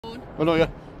I know, yeah.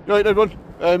 Right, everyone,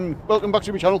 welcome back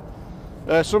to my channel.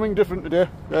 Something different today.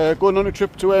 Going on a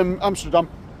trip to Amsterdam.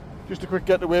 Just a quick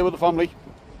getaway with the family.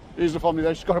 Here's the family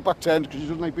there. She's got her back turned because she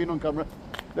doesn't like being on camera.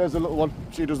 There's the little one.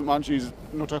 She doesn't mind, she's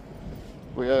a nutter.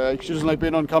 But she doesn't like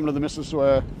being on camera, the missus,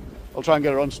 so I'll try and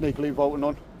get her on sneakily without and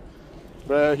on.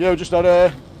 But yeah, we're just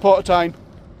at Port of Tyne.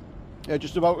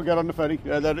 Just about to get on the ferry.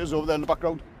 There it is over there in the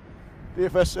background. The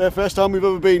first time we've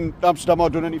ever been to Amsterdam or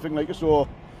done anything like it, so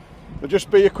it'll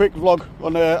just be a quick vlog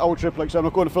on our trip. Like I said, I'm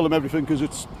not going to film everything because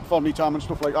it's family time and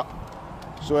stuff like that.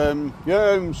 So when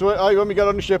we get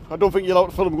on the ship, I don't think you're allowed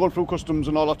to film going through customs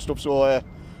and all that stuff, so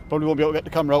probably won't be able to get the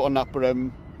camera out on that. But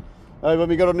when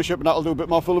we get on the ship, and that'll do a bit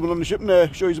more filming on the ship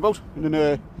and show you about, and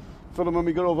then film when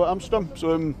we get over Amsterdam.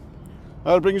 So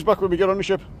I'll bring us back when we get on the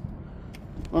ship.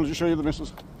 I'll just show you the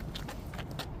missus.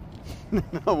 No,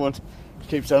 I won't.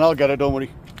 Keep saying I'll get it, don't worry.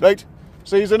 Right,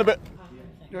 see you in a bit.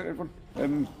 Right,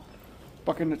 everyone.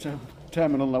 Back in the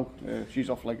terminal now. She's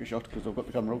off like a shot because I've got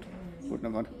the camera out. But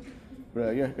never mind.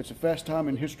 But yeah, it's the first time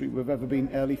in history we've ever been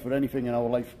early for anything in our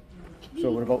life.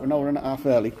 So we're about an hour and a half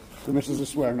early. The missus is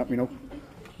swearing at me now.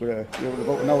 But yeah, we're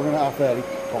about an hour and a half early.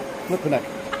 Oh, flip the neck.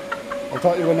 I'll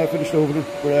talk to you when they're finished over them.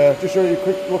 But just show you a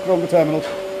quick look around the terminals.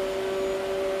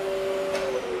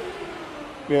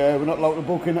 Yeah, we're not allowed to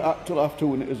book in till half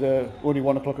 2, and it is only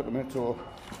 1 o'clock at the minute, so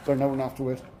got an hour and a half to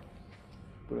wait.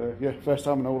 But yeah, first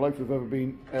time in our life we've ever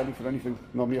been early for anything.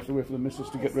 Normally you have to wait for the missus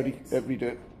to get ready every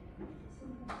day.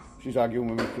 She's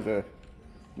arguing with me because,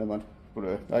 never mind.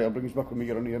 But I'll bring us back when we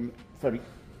get on the ferry.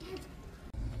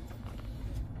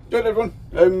 Right, everyone,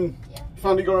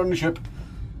 finally got on the ship.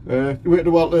 We waited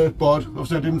a while to board.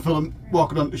 Obviously I didn't film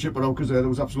walking on the ship around because there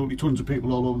was absolutely tons of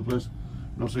people all over the place.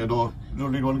 And obviously I don't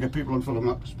really want to get people on film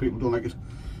that because people don't like it.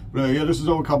 But yeah, this is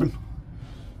our cabin.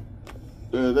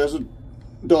 There's a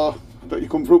door that you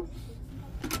come through.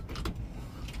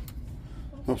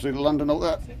 Obviously the landing out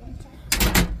there.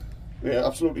 Yeah,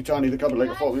 absolutely tiny, the cabin. Like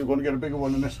I thought we were going to get a bigger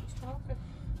one than this.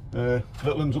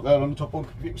 Little one's up there on the top one,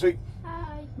 if you can see.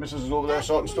 Hi. Mrs. is over there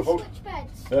sorting stuff out.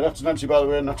 That's Nancy, by the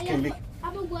way, and that's Keely.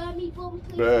 I'm a wormy bum,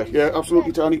 please. Yeah,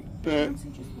 absolutely tiny.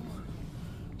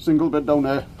 Single bed down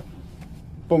there.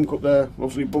 Bunk up there,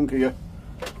 obviously bunk here,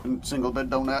 and single bed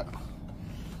down there.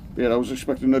 But yeah, I was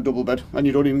expecting a double bed, and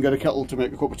you don't even get a kettle to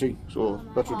make a cup of tea, so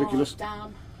that's ridiculous.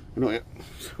 Damn. You know, yeah.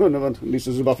 So never mind, at least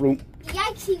there's a bathroom.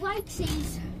 Yikesy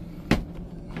wikesies.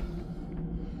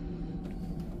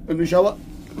 In the shower.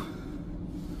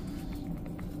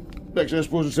 Next, I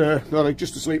suppose it's like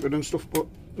just to sleep in and stuff, but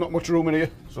not much room in here,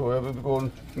 so we'll be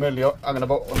going mainly hanging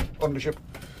about on the ship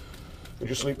and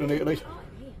just sleeping in here tonight.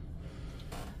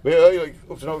 But yeah, like,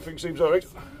 up to now everything seems alright.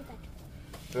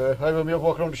 When we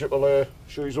walk around the ship, I'll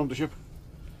show you around the ship.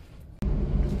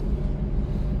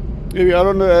 Here we are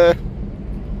on the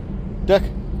deck.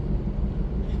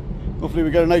 Hopefully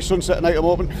we get a nice sunset tonight, I'm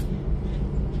hoping.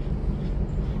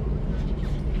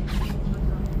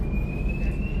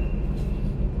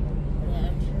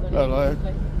 Well,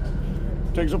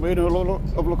 takes up here, have a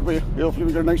look up here. Hopefully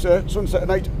we get a nice sunset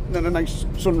tonight, and then a nice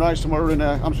sunrise tomorrow in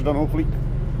Amsterdam, hopefully.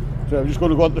 So I'm just going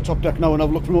to go on the top deck now and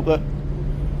have a look from up there.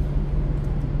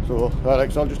 So,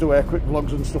 I'll just do quick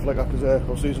vlogs and stuff like that because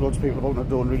obviously there's loads of people about and I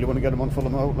don't really want to get them on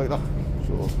film out like that.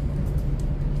 So,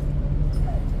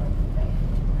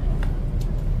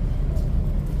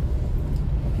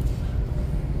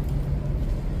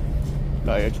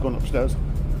 yeah, just going upstairs.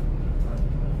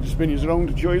 Just spin you around,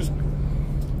 enjoys.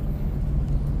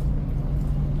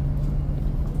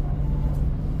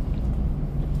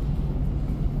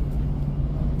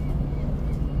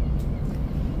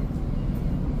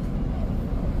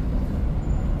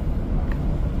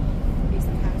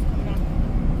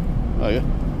 Oh yeah.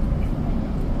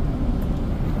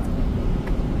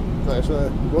 So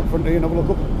go up front here and have a look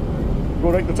up.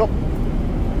 Go right to the top.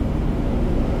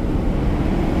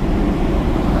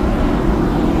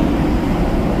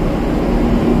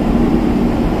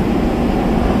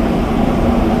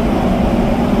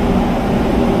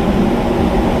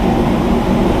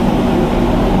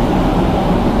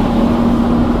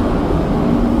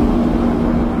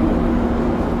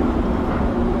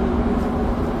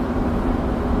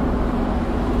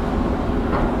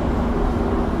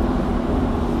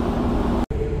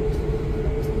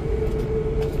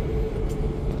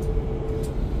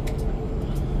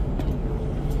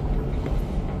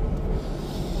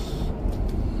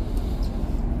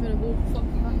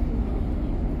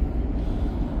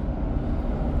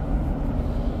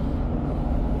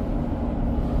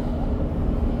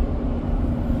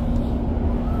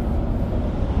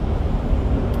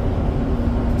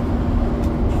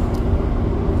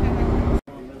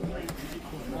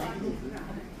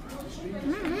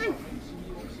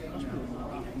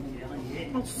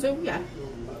 I'll sue you.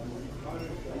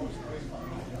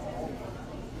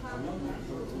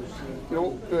 You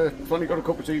know, finally got a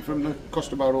cup of tea from the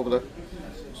Costa bar over there.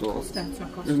 So,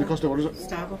 isn't it Costa, what is it?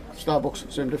 Starbucks.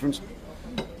 Starbucks, same difference.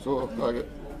 So,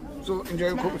 so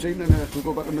enjoy a cup of tea and then we'll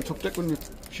go back on the top deck when the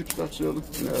ship starts sailing.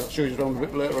 And I'll show you around a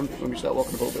bit later on when we start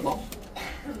walking about a bit more.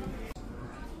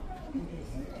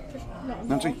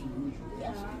 Nancy?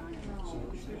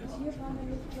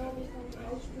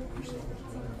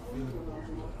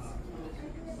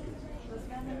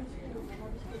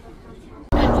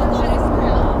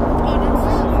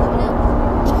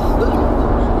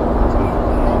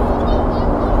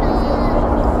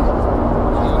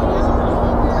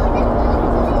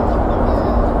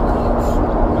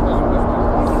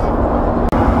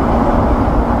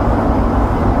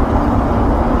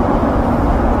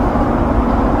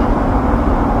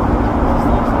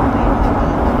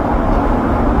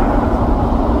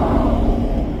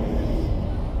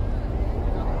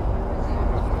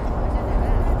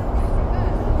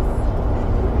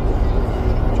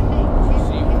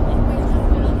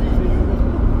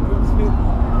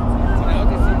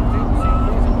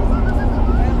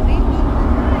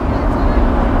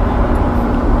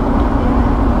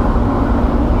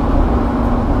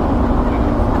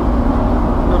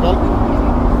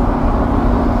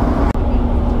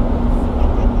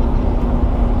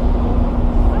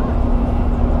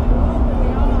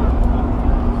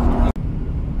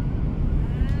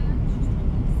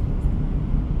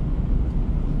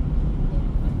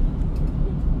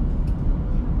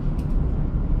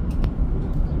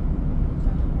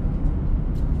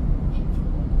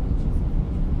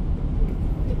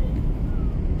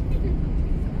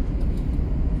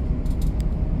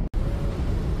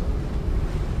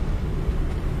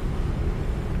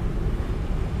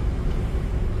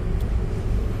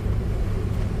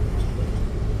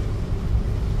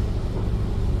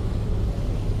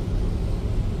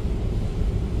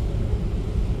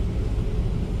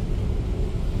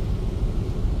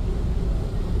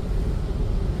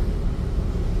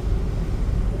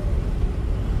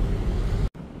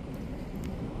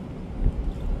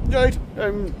 Right,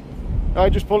 I'm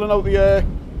just pulling out the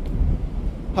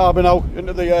harbour now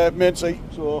into the main sea,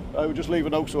 so I was just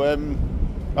leaving now, so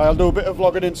I'll do a bit of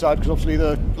vlogging inside because obviously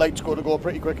the light's going to go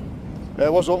pretty quick. I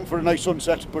was hoping for a nice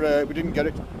sunset, but we didn't get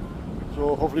it,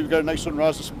 so hopefully we get a nice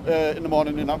sunrise in the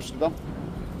morning in Amsterdam.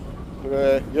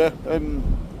 But yeah,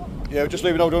 we're just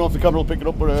leaving now. I don't know if the camera will pick it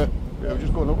up, but yeah, we're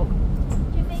just going up.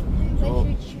 So,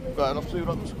 right, I'll see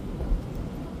what happens.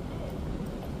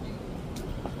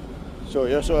 So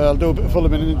yeah, so I'll do a bit of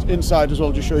filming inside as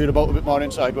well, just show you about a bit more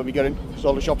inside when we get in, because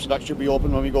all the shops and that should be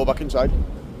open when we go back inside.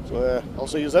 So I'll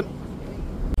see you then.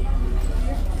 Ja,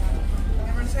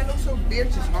 maar er zijn ook zo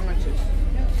beertjes, hangertjes.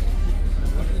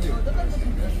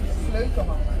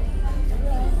 Sleutelhanger.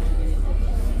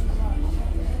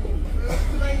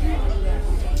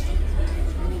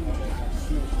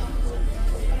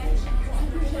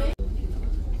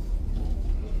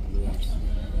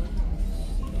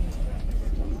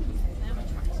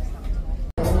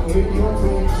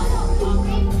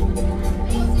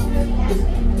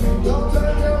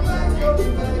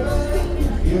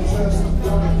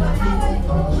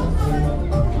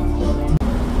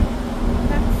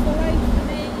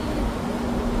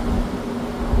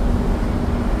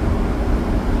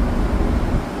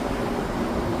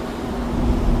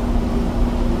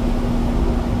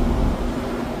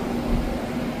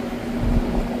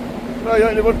 Hi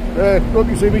everyone, hope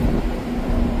you see me.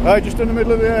 Just in the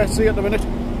middle of the sea at the minute,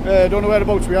 don't know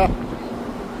whereabouts we are.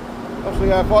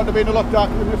 Obviously I thought it'd been a lot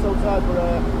darker than this outside,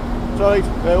 but it's alright,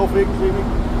 hopefully you can see me.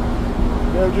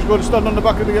 We're just going to stand on the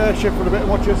back of the ship for a bit and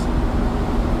watch us.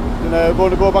 And we're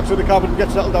going to go back to the cabin and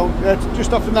get settled down. It's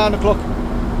just after 9 o'clock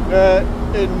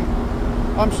in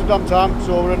Amsterdam time,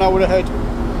 so we're an hour ahead.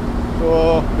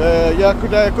 So yeah,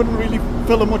 I couldn't really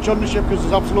film much on the ship because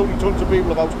there's absolutely tons of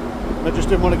people about. And I just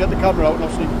didn't want to get the camera out, and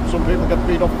obviously some people get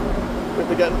beat up if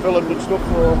they're getting filmed and stuff.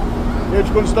 So yeah,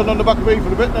 just going to stand on the back of me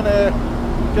for a bit and then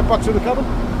get back to the cabin.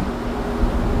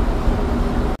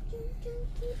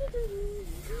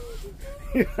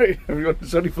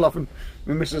 Everyone's only flapping.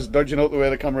 My missus dodging out the way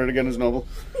of the camera again as normal.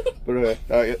 But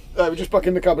yeah, we're just back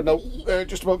in the cabin now,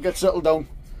 just about to get settled down.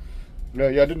 Yeah,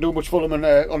 I didn't do much filming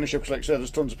on the ship, like I said,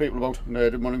 there's tons of people about, and I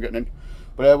didn't want them getting in.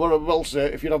 But what I will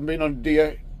say, if you haven't been on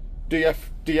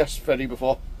DS ferry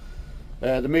before,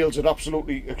 the meals are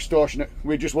absolutely extortionate.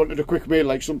 We just wanted a quick meal,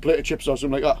 like some plate of chips or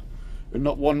something like that, and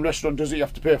not one restaurant does it. You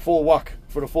have to pay full whack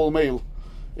for a full meal,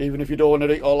 even if you don't want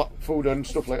to eat all that food and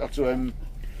stuff like that. So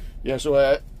yeah,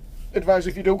 so advise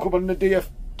if you do come on the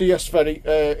DS ferry.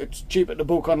 It's cheaper to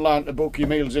book online to book your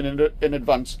meals in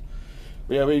advance.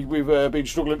 But yeah, we've been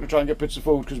struggling to try and get bits of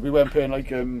food because we weren't paying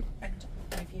like And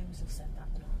reviews have said that.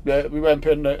 yeah, we weren't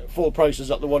paying the full prices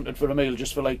that they wanted for a meal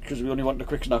just for like because we only wanted a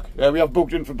quick snack. We have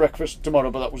booked in for breakfast tomorrow,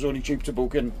 but that was only cheap to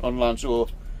book in online, so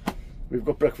we've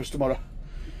got breakfast tomorrow.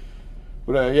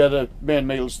 But yeah, the main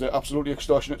meals, they're absolutely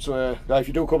extortionate. So if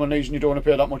you do come on these and you don't want to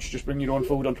pay that much, just bring your own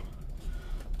food on,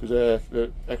 because they're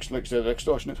like I said, they're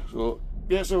extortionate. So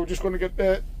yeah, so we're just going to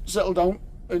get settled down,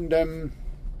 and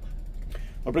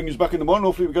I'll bring you back in the morning.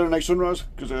 Hopefully we get a nice sunrise,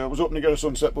 because I was hoping to get a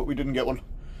sunset, but we didn't get one.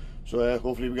 So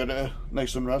hopefully we get a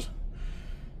nice sunrise.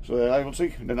 So I will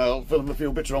see, and then I'll film a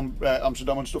few bits around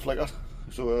Amsterdam and stuff like that.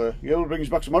 So yeah, we'll bring you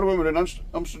back tomorrow when we're in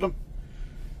Amsterdam.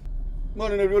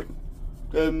 Morning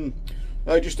everyone.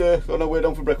 I just on our way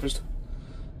down for breakfast.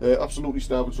 Absolutely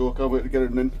starving, so I can't wait to get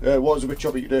it in. Was a bit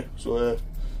choppy today, so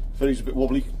ferry's a bit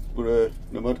wobbly, but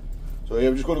no mad. So yeah,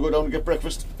 we're just going to go down and get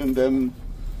breakfast, and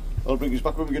I'll bring you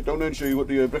back when we get down there and show you what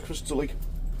the breakfasts are like,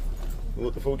 and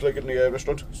what the food's like in the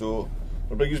restaurant. So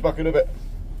I'll bring you back in a bit.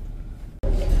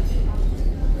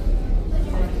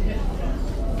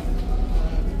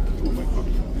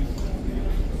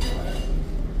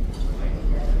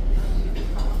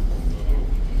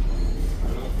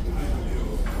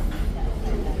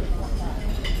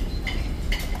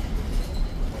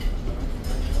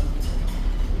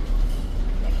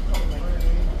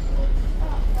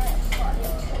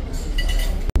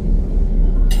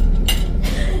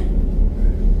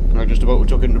 Just about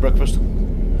to tuck into breakfast,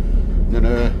 and then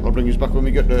I'll bring you back when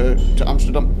we get to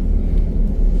Amsterdam.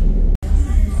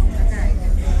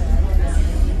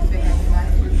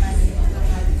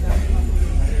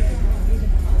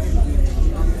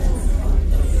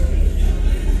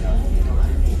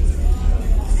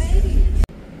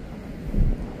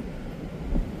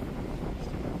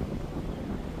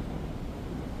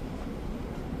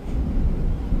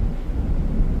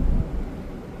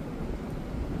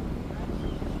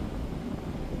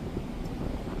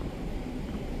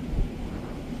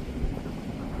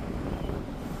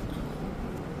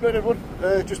 Right everyone,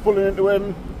 just pulling into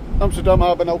Amsterdam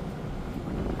harbour now.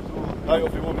 So I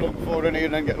hopefully won't be long before in here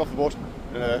and then getting off the boat.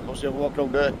 Obviously have a walk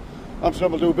around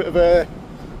Amsterdam. We'll do a bit of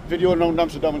video around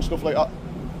Amsterdam and stuff like that,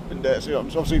 and see what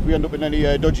happens. Obviously if we end up in any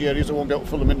dodgy areas I won't be able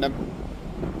to film in them.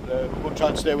 We're going to try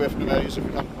and stay away from them areas if we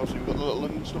can. Obviously we've got the little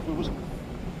London stuff with us.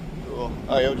 So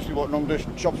I'll just be walking around the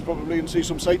shops probably and see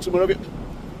some sights and whatever.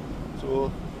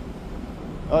 So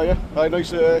yeah,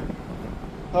 nice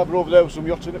harbour over there with some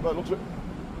yachts in it by the looks of it.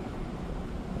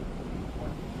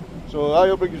 So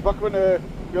I'll bring us back when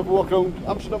we have a walk around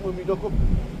Amsterdam when we dock up.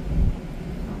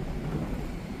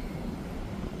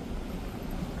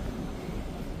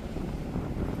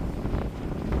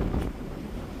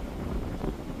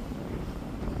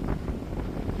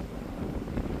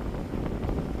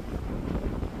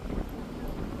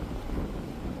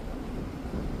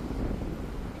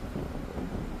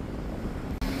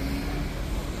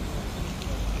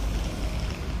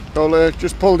 Well,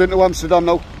 just pulled into Amsterdam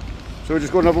now. So we're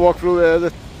just going to have a walk through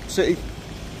the city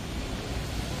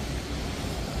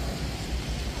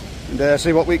and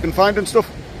see what we can find and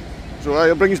stuff. So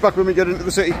I'll bring us back when we get into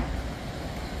the city.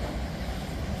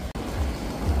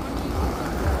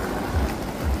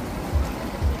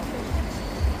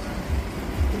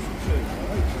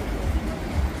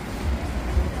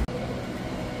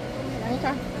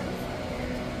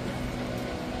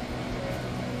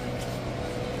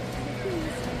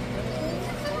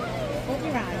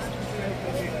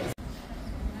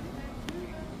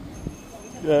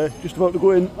 Just about to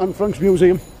go in Anne Frank's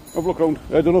museum. Have a look around.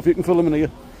 I don't know if you can film in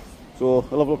here, so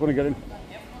I'll have a look when I get in.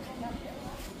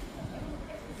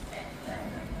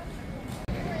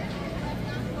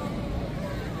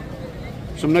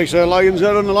 Some nice lions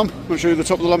there on the lamp. I'll show you the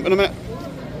top of the lamp in a minute.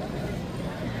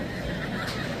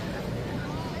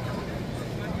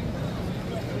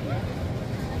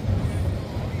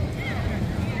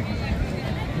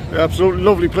 Yeah, absolutely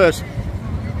lovely place.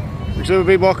 Because I've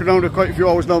been walking around for quite a few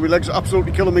hours now, my legs are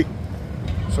absolutely killing me.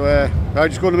 So I'm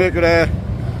just going to make it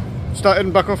start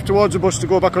heading back off towards the bus to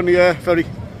go back on the ferry.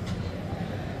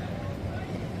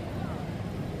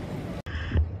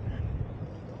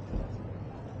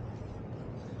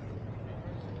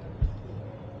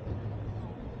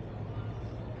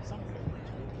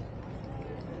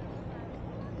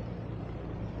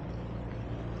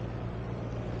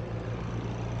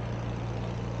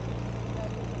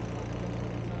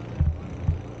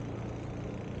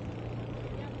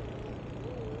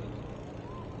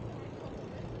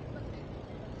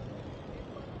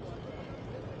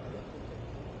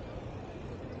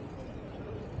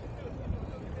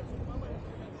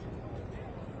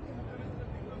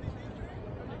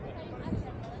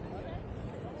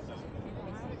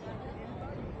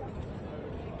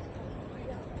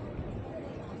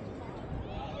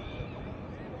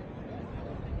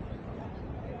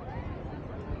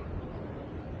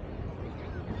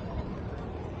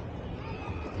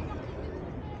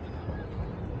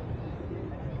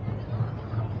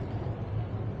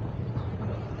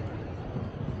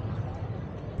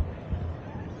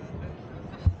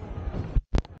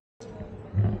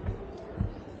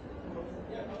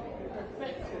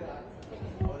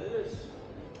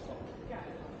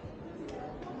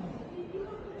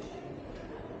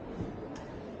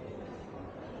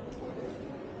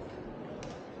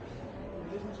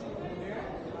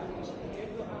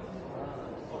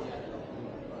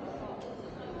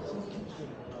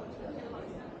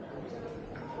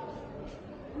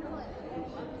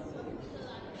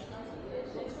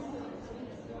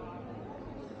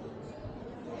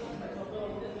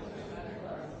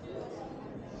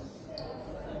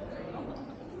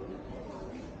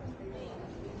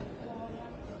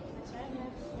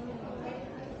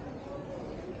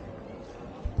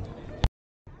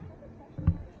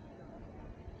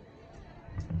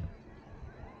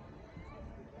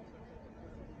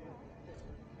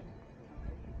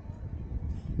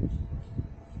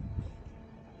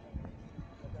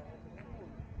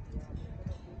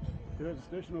 There's a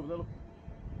station over there, look.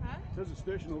 Huh? There's a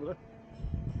station over there.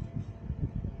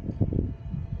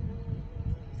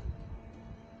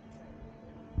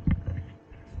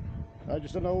 I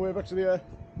just on our way back to the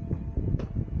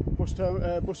bus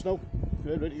now.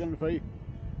 Ready to get on the ferry,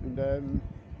 and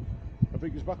I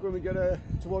think it's back when we get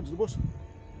towards the bus.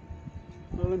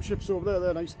 All them ships over there,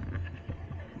 they're nice.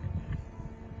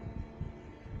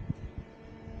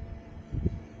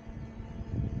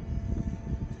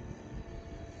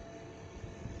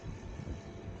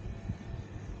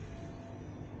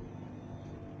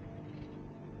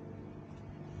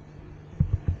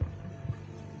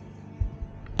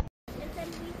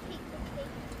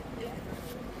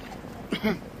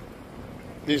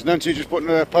 There's Nancy just putting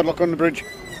a padlock on the bridge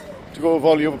to go with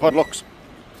all the other padlocks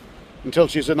until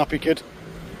she's a nappy kid.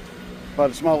 Had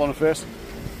a smile on her face.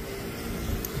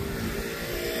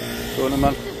 So on a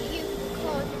man.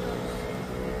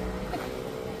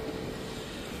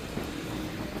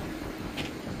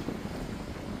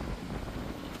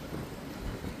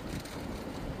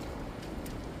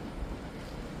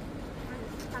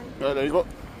 Right, there you go.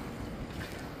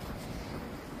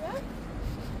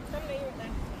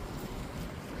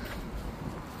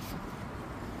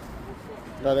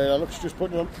 That looks just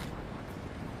putting it on.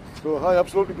 So hi,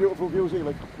 absolutely beautiful views here,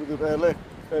 like with the lake,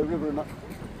 river and that.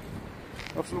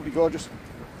 Absolutely gorgeous.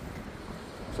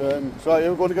 So, yeah,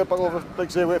 we're going to get back over, like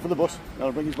I say, wait for the bus. And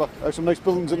I'll bring us back. There's some nice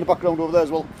buildings in the background over there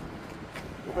as well.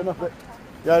 Up in that bit.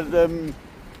 Yeah,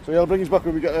 so yeah, I'll bring us back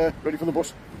when we get ready for the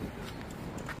bus.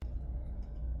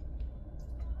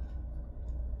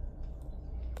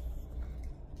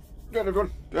 Right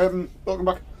everyone, welcome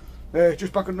back.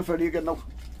 Just back on the ferry again now.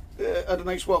 Had a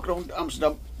nice walk around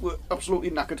Amsterdam. We're absolutely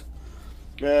knackered.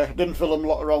 Didn't film a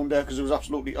lot around there because there was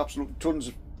absolutely tons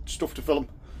of stuff to film.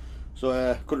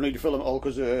 So couldn't really film it all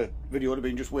because the video would have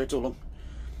been just way too long.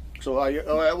 So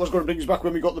I was going to bring us back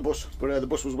when we got the bus, but the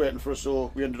bus was waiting for us,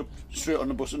 so we ended up straight on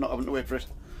the bus and not having to wait for it.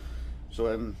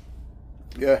 So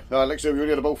yeah, like I say, we only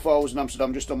had about 4 hours in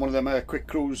Amsterdam just on one of them quick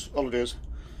cruise holidays.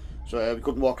 So we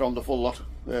couldn't walk around the full lot.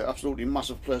 Absolutely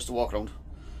massive place to walk around.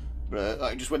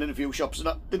 I just went in a few shops and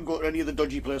that, didn't go to any of the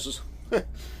dodgy places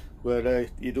where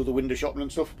you do the window shopping and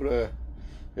stuff, but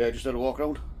yeah, just had a walk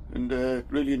around and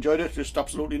really enjoyed it. Just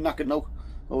absolutely knackered now.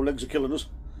 Our legs are killing us.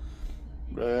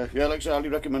 Yeah, like I say, I highly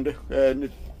recommend it. And the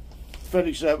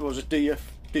ferry service was a DS,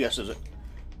 is it?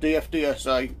 DFDS,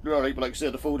 alright, but like I say,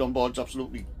 the food on board's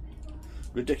absolutely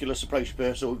ridiculous the price you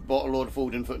pay, so we bought a load of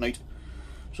food in for tonight,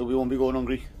 so we won't be going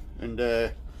hungry. And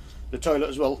the toilet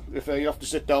as well, if you have to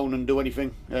sit down and do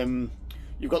anything,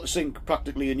 you've got the sink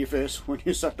practically in your face when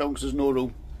you sat down because there's no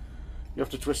room. You have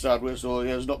to twist sideways, so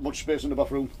yeah, there's not much space in the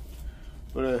bathroom.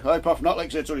 But apart from that, like I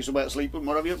say, it's only somewhere to sleep and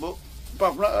whatever, but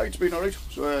apart from that, it's been alright.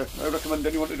 So I recommend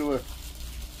anyone to do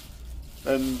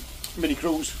a mini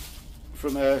cruise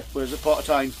from where's it, Port of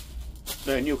Tyne,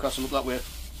 Newcastle up that way.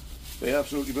 They're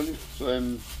absolutely brilliant.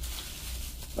 So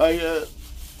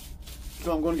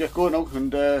so I'm going to get going now,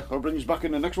 and I'll bring you back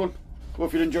in the next one.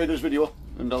 Hope you enjoyed this video,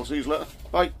 and I'll see you later.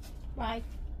 Bye. Bye.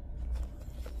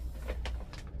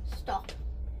 Stop.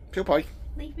 Say bye.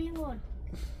 Leave me alone.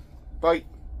 Bye.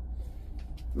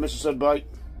 Mrs. said bye.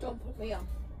 Don't put me on.